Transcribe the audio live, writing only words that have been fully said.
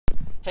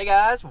Hey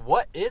guys,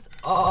 what is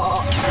up?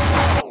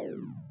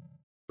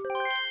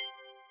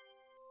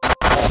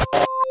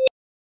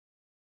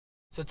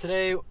 So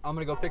today I'm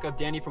gonna go pick up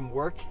Danny from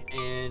work,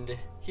 and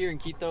here in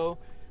Quito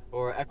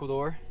or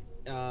Ecuador,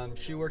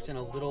 she works in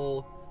a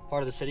little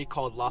part of the city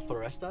called La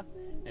Floresta,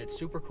 and it's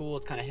super cool.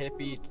 It's kind of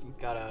hippie,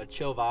 got a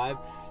chill vibe.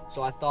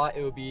 So I thought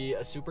it would be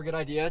a super good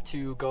idea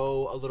to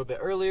go a little bit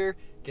earlier,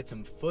 get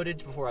some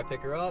footage before I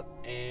pick her up,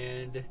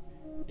 and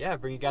yeah,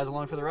 bring you guys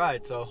along for the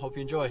ride. So hope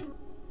you enjoy.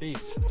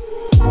 Peace.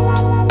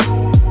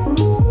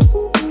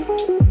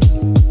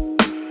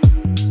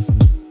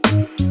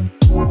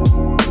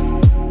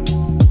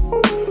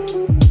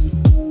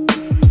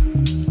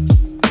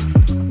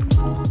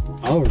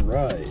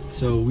 Alright,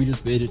 so we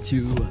just made it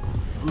to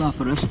La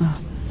Floresta,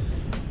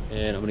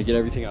 and I'm gonna get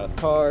everything out of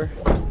the car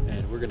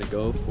and we're gonna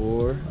go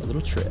for a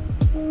little trip.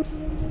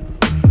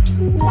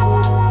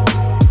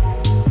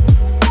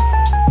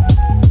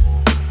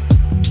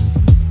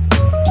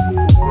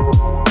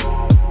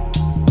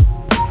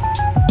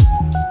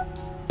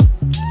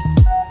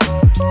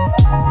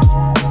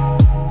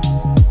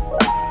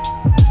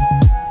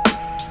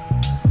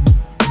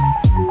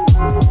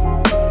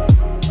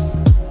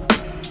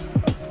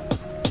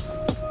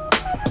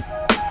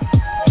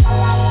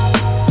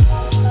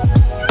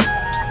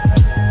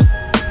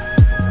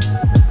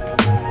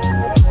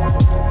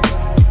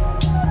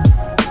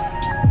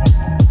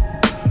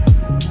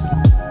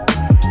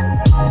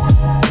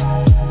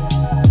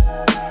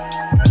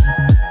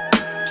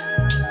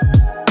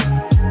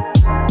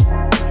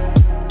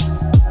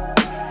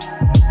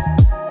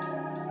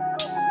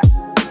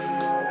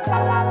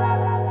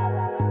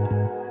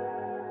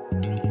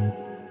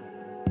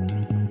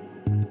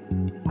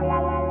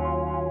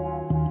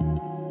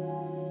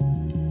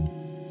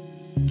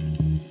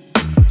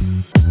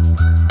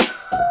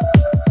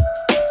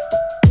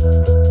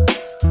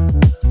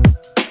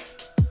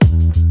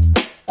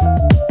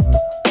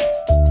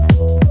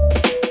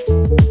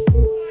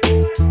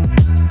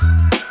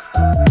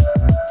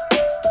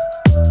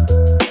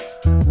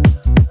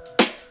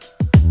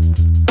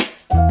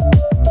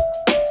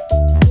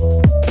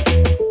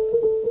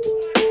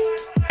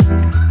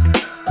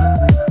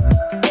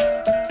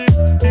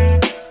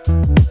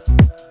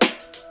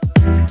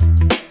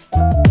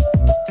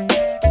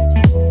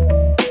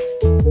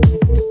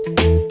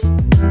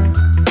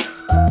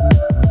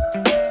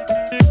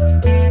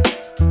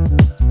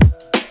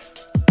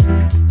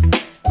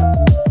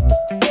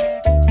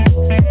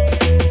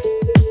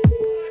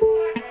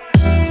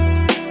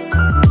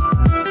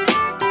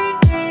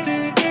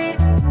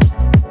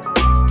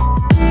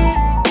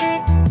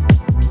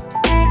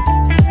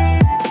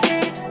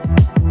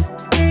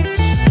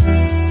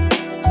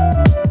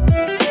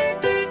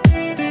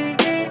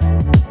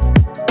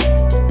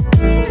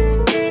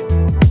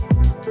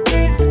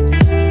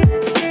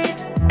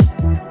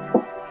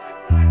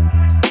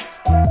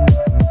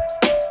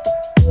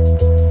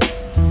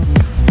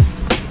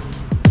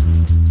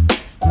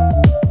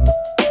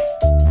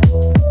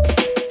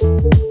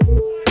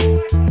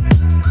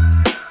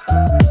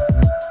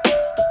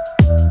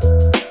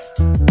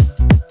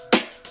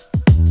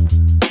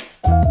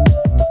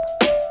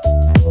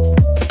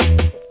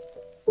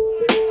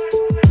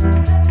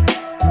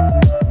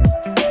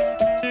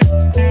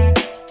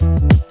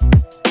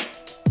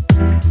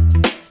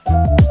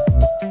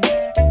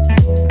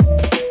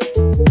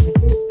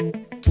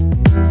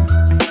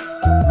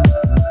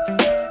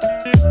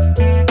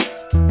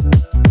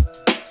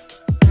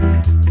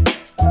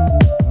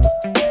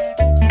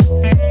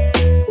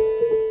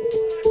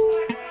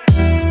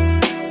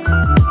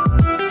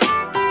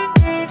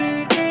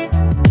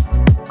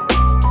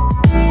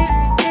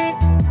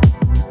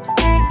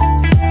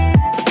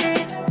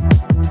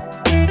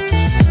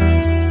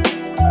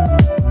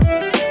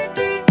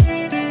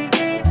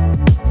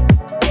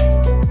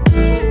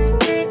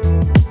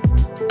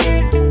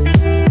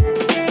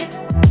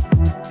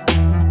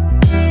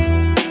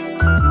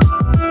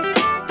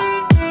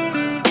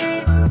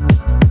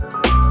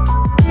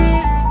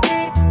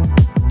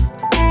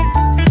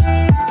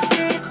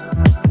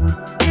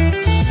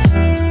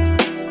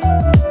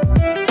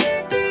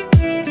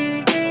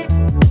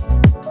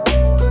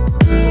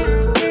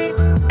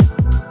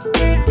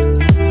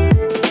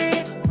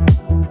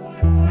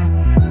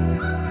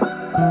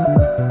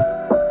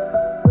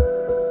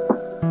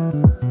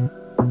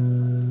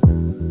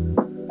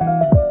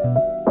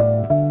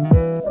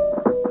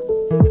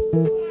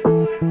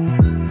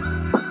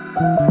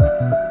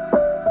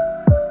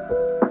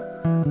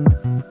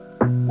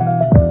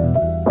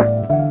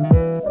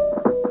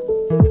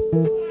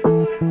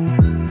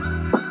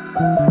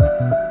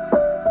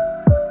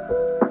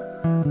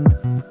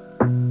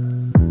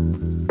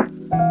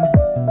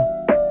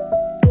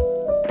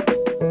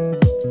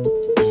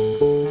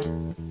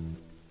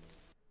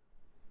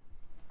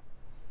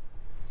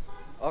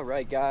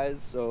 Alright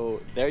guys,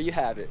 so there you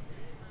have it.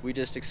 We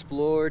just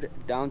explored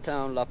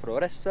downtown La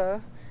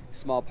Floresta,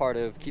 small part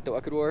of Quito,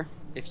 Ecuador.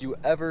 If you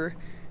ever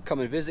come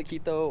and visit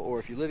Quito, or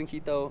if you live in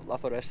Quito, La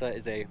Floresta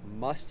is a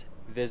must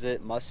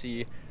visit, must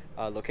see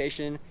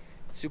location.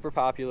 It's super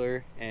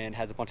popular and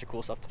has a bunch of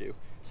cool stuff to do.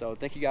 So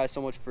thank you guys so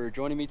much for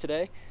joining me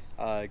today.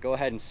 Go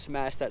ahead and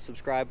smash that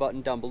subscribe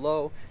button down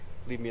below.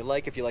 Leave me a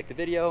like if you like the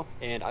video,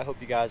 and I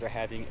hope you guys are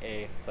having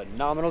a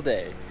phenomenal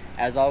day.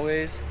 As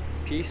always,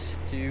 peace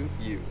to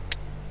you.